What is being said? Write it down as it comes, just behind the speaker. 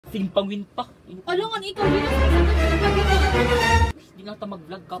Simpangwin pa. Alungan ikaw din. Hindi na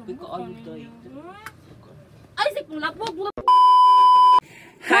mag-vlog kapoy ka ayo day. Ay, lapog.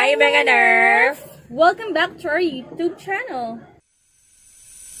 Hi mga nerf! Welcome back to our YouTube channel.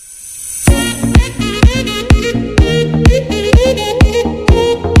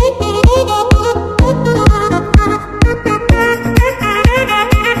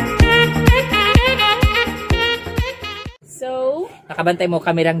 So, nakabantay mo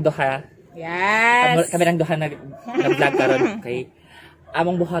kamerang duha. yes. Kamerang duha na vlog karon kay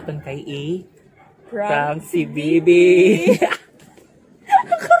among buhaton kay prank si Bibi.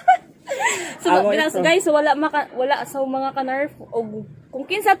 So, guys, wala sa mga ka-nerf o kung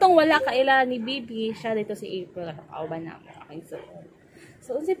kinsa tong wala kaila ni Bibi, siya dito si April nakauban na mo. Okay,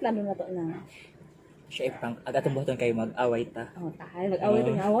 so unsa plano na to na? Siya prank agatong buhaton kay mag-away ta. Oh, tahay mag-away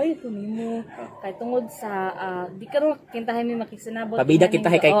to away to nimo. Kay tungod sa di ka ro kintahay mi makisinabot. Pabida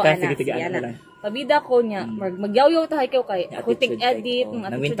kita kay sige tigaan mo lang. Pabida ko nya magyaw-yaw tahay kayo kay ako tig-edit ng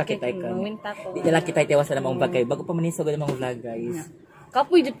nangwinta kita ka. Nangwinta ko. Di dala kita tiwas na mong bagay bago pa manisog ang mga vlog guys.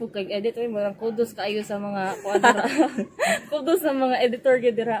 Kapoy jud po kay edit oy mga kudos kaayo sa mga kuadra. Kudos sa mga editor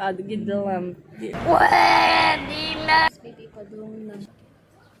gid dira gid dalam. Dila. Speedy pa dong na.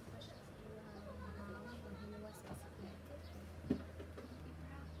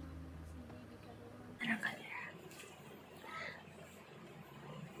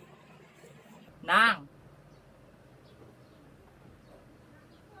 Nang.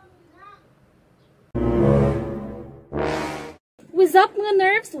 What's up mga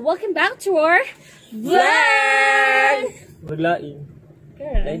nerfs? Welcome back to our vlog! Maglain.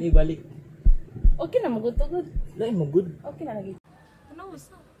 Girl. Lain ibalik. Okay na, magod to good. Lain mo good. Okay na lagi. Ano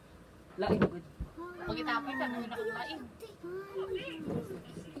gusto? Lain mo good. Pagkitapay ka, ano nakalain.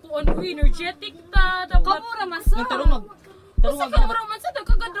 Tuan ko energetic ta. Kamura masa. Tarong mag. Tarong Kasi mag. kamura man sa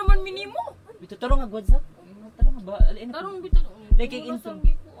kagadaman minimo. Bito tarong mag WhatsApp. Tarong ba? Alin. Tarong bito. Like info.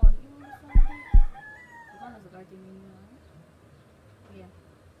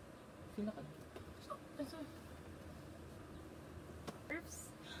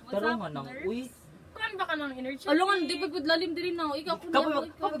 Tarong nga nang uy. Kan ba ka ng energy? Alungan, di ba lalim din na. Ikaw kung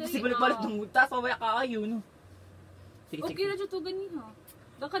Kapag sigulit-balik ng muta, so wala ka ayo no. Sige, okay na dyan to gani ha.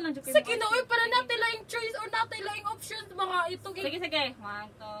 Baka lang dyan kayo. Sige na, uy, para natin laing choice or natin laing options mga itong Sige. 1,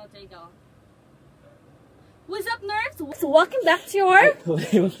 2, 3, go. What's up, nerds? So, welcome back to your...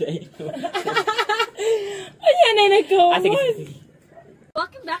 Ayan na nagkawa. Sige.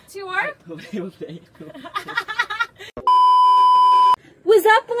 Welcome back to your... What's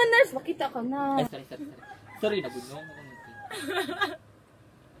up, mga nerds? Makita ka na. Ay, sorry, nabunong ako.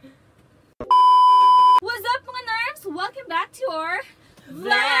 What's up, mga nerds? Welcome back to your...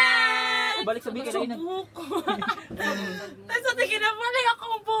 vlog! Balik sa bigay na. Tapos sa tingin na pala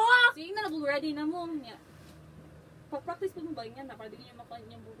akong buhok. Sige na, ready na mo. Pa-practice po mo ba yan na para di nyo makuha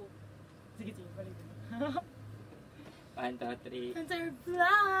niyang buhok? Sige, balik. 1, 2, 3. Enter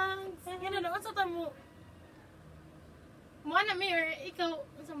vlogs. Yan na, sa tamo. Mga na, Mayor, ikaw,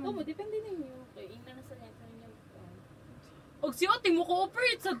 sa Oo, depende na nyo. Okay, ingna na sa niya. Og si ate mo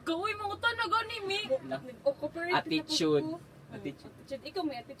cooperate sa gawin mga tanag ani mi. Attitude. Attitude. Ikaw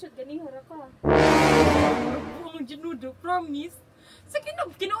may attitude. Gani hara ka. Ang ginudo, promise. Sa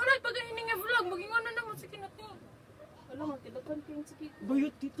kinaunay pag ganin nga vlog, maging ano naman sa kinati. Alam mo, kidakan ko yung sakit.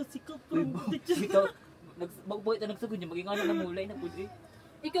 Bayot dito si Kapro. Bitaw, magbuhay ta nagsugod niya, maging ano na mulay na pud.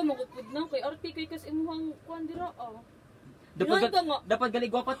 Ikaw magupod na kay arte kay kas imuhang kuan dira Dapat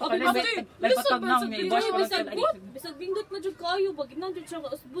gali gwapat pa kanay lipat tag nang may wash pa bisag bindot na jud kaayo pag ginang jud siya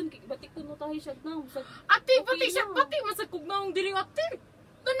ka usbon kay batik to no tahi siya nang bisag ate pati siya pati masakog na ang diri ate.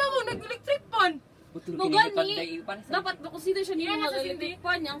 Tanaw nag-electric pan. No gani dapat ba consider siya niya nga electric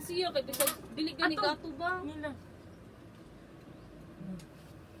pan ang siya kay bisag dili gani gato ba nila.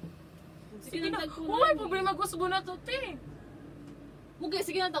 sige na Wala problema gusbo na to te. Mugay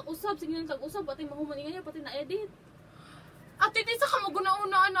sige na tag-usab pati mahuman niya pati na edit. Ate, di sa ka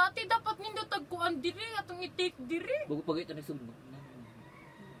maguna-unaan na ate, dapat nindo tagkuan diri, atong i-take diri. Bago pagay ito nagsugod.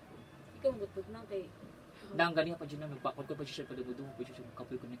 Ikaw magutod na kay... Dang gani pa dyan na nagpakot ko pa siya padududong pa siya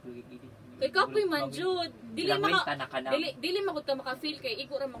kapoy ko na kuligi. Kay kapoy man jud. Dili magud ka maka-feel kay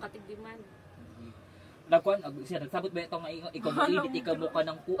iko ra makatigdiman. Nagkuan, nagsabot ba ito nga ikaw mo-edit, ikaw mo ka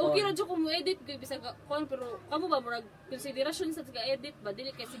ng kuon. Okay ra jud ko mo-edit kay bisag kuan pero kamo ba murag consideration sa taga-edit ba dili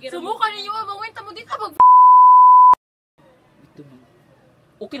kay sige ra. Subukan ninyo mawenta mo dito mag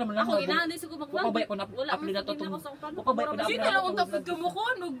Okay naman lang. Ako ginahan din sa ko mag-vlog. Bukabay ko na upload na to. Bukabay ko na upload na to. Sige na tapos ka mo ko.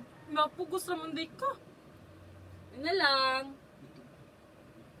 Mapugos naman din ka. Yun na lang.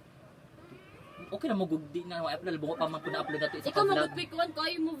 Okay na mo gugdi na i-upload buko pa man ko na-upload nato isa Ikaw ka vlog. magpikuan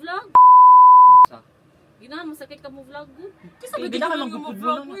kayo mo vlog. Sa. Gina masakit ka mo vlog good. Kasi Hindi na lang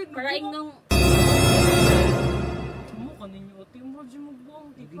gugvlog. Karaing nang Mo kaninyo ate mo di mo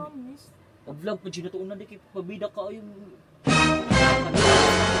buang, di promise. Vlog pa jud na di kay pabida ka ayo.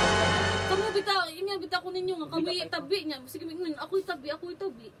 kamo bitaw, inga bitaw ko ninyo nga kami tabi niya. Sige mingin ako tabi.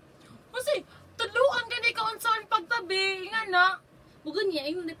 Kasi tuluan ka ni ka unsaon pagtabi nga na. Bugan niya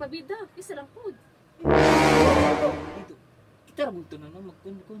ingon ni pabida. Isa lang pod. Dito. Kita ra bugto na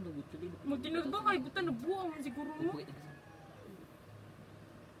magkon na bugto dito. Magdinog ba kay buta na buang man siguro mo.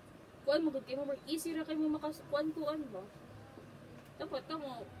 Kuan mo gud kay mo work easy ra kay mo makasukuan ba. Dapat ka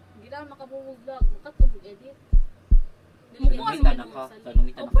mo gila makabulog vlog, makatog edit. Tanong kita na ka. Tanong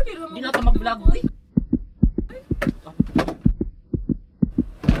kita na. Pwede naman Di na ka mag-vlog boy.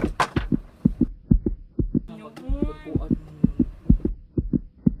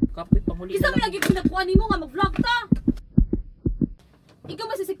 Kapit pamuli Isa man lagi pinakuan nimo nga mag-vlog ta. Ikaw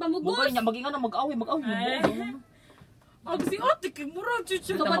masisik pa mo Bugay boss. niya mag-ingan na mag-away. Ang si ate kay mura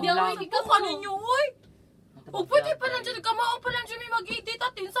chuchu. Ikaw pa di away Ikaw kaninyo oy. O pwede pa lang dyan, kamao pa lang dyan may mag-edit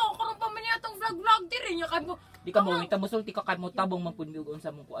atin sa karon pa man yatang vlog diri niya kay mo. Di ka mo kita mo sulti ka kay mo tabong man pud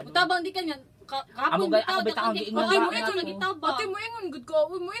sa mo ko ano. Utabang di ka niyan. Amo Kapon gay bitaw ako bitaw ang giingon. Ate mo Ikaw ingon nagitaba. Ate mo ingon good ka.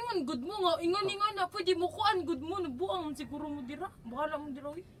 Uy mo ingon good mo nga. Ingon na pwede mo kuan good mo nabuang siguro mo dira. Bahala mo dira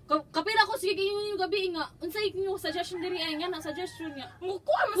oy. Kapila ko sige ingon yung gabi nga. Unsay inyo suggestion diri ay nga na suggestion nga. Mo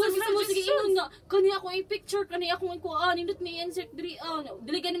kuan mo Mas sa mo sige ingon nga. Kani ako i-picture kani ako ang kuan nindot ni insert diri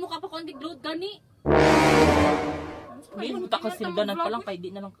dili gani mo ka pa content load gani. Di mo ta ka sildanan pa lang kay di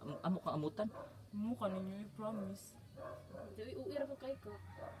na lang amo ka amutan. Mo kaninyo I promise. Uira ko kay ka.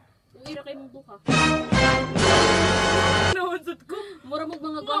 Uira kay mong duha. Nawansat ko. Mura mo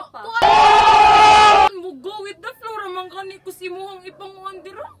mga gwapa. Mo go with the flow ramang kani ko si mo ang ipanguan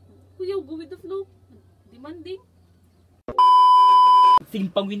dira. Kuya, go with the flow. Demanding.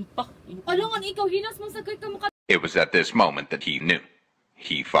 Simpangwin pa. Alongan ikaw hinas man sagay ka maka. It was at this moment that he knew.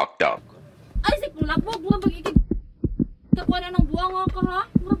 He fucked up. Ay sik bulabog buwan pag ikig. Kakuha na ng buwang ka ha.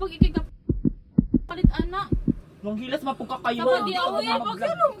 Mura pag ikig palit ana. Nung hilas man pug ka kayo. Kapag di ako Ay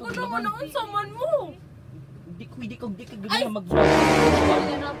pagkalom ko naman ang saman mo. Di ko gani mag-vlog.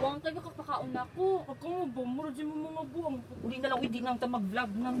 Ay na buwang kay kakapakaon ako. Ako mo ba mura di mo mga buang. Uli na lang di nang ta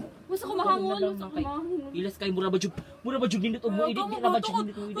mag-vlog nang. Gusto ko mahangon, gusto ko mahangon. Hilas kay mura ba jud nindot og mo edit di na ba jud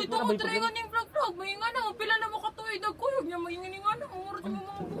nindot edit Ito na ko ba try nga ning vlog. Mainga na pila na mo katuig nagkuyog niya mainga nga na mura di mo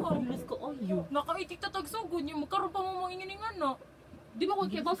mga buang. Hilas ko ayo. Nakaitik tatag sugod niya magkaroon pa mo mainga nga na. Di ba ko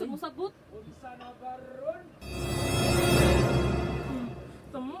kay boss mo sagot?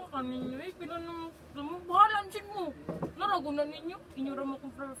 Tama kaninyo pila na mo bahalan sin mo. Narago na ninyo. Inyura mo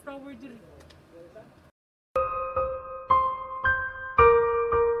kong flower diri.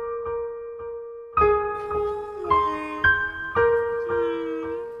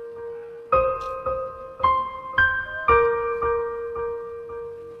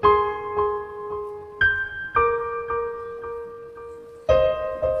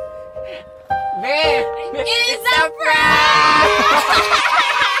 It's a prank!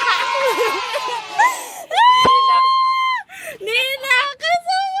 Nina,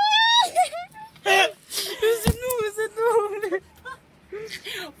 kasama!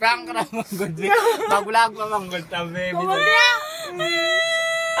 Prank ra mo gud. Bagulag pa mang gud ta baby.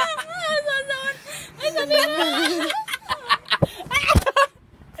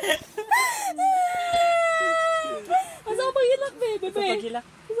 Asa pa hilak, bebe? Pagila.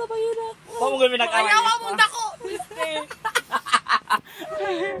 Asa pa hilak? Pa mo gud pinag-away. Ayaw mo dako.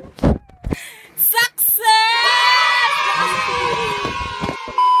 Success!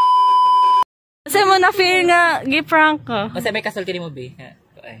 Kasi mo na-fear nga, gi-prank ko. Kasi may kasulti mo be.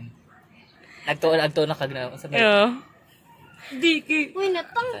 Nagtuon na kag na. Diki. Uy,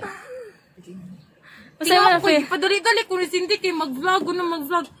 natang. Kasi mo Tingnan ko, na-fear. padali-dali ko rin hindi kay mag-vlog ko na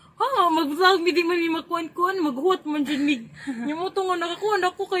mag-vlog. Mag-vlog, hindi man yung magkuhan-kuhan, mag-hot man dyan mig. Yung mo nga nakakuhan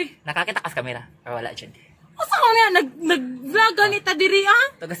ako kay. Nakakita kas kamera. Or wala dyan. Asa ka niya, nag-vlog ganita diri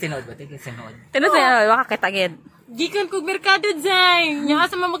Taga sinod ba? Taga sinod. Tinusin na, waka kitagid. Gikan ko merkado dyan. Nya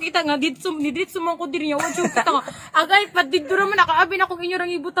asa man makita nga, dito man ko diri niya. Wadyo kita nga. Ang iPad, dito naman nakaabi na kong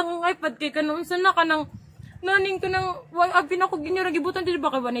inyong ibutang ang iPad. Kay kanong isa na ka ng naning ko ng abi na kong inyong ibutan. Dito ba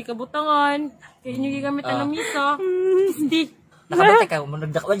kay banay kabutangan? Kaya inyong gigamit na misa. Hindi. Nakabantay ka.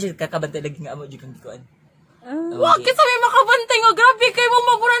 Nagdakawan dyan. Kakabantay lagi nga amo dyan kang dikuan. Wag kita may makabantay nga. Grabe kayo mo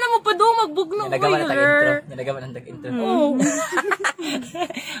magmura na mo pa doon magbugno. Nagawa na tag-intro. Nagawa na tag-intro. Oo.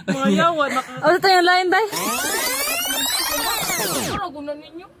 Mayawa. Ano ito yung line, day? Narago na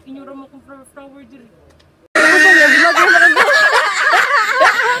ninyo. Inyura mo kong flower diri.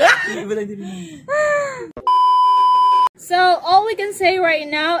 So, all we can say right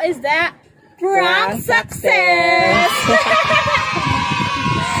now is that prank success!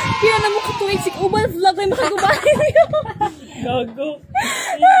 Kaya na mo katuig si Ubal vlog ay makagubahin niyo. Gago.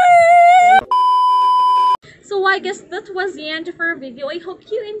 So I guess that was the end of our video. I hope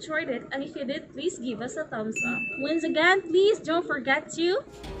you enjoyed it, and if you did, please give us a thumbs up. Once again, please don't forget to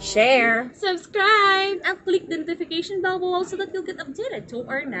Share. subscribe and click the notification bell below so that you'll get updated to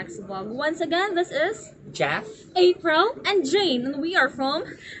our next vlog. Once again, this is Jef. April and Jane, and we are from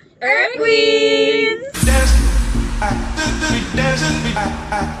Earth Queens! Dance.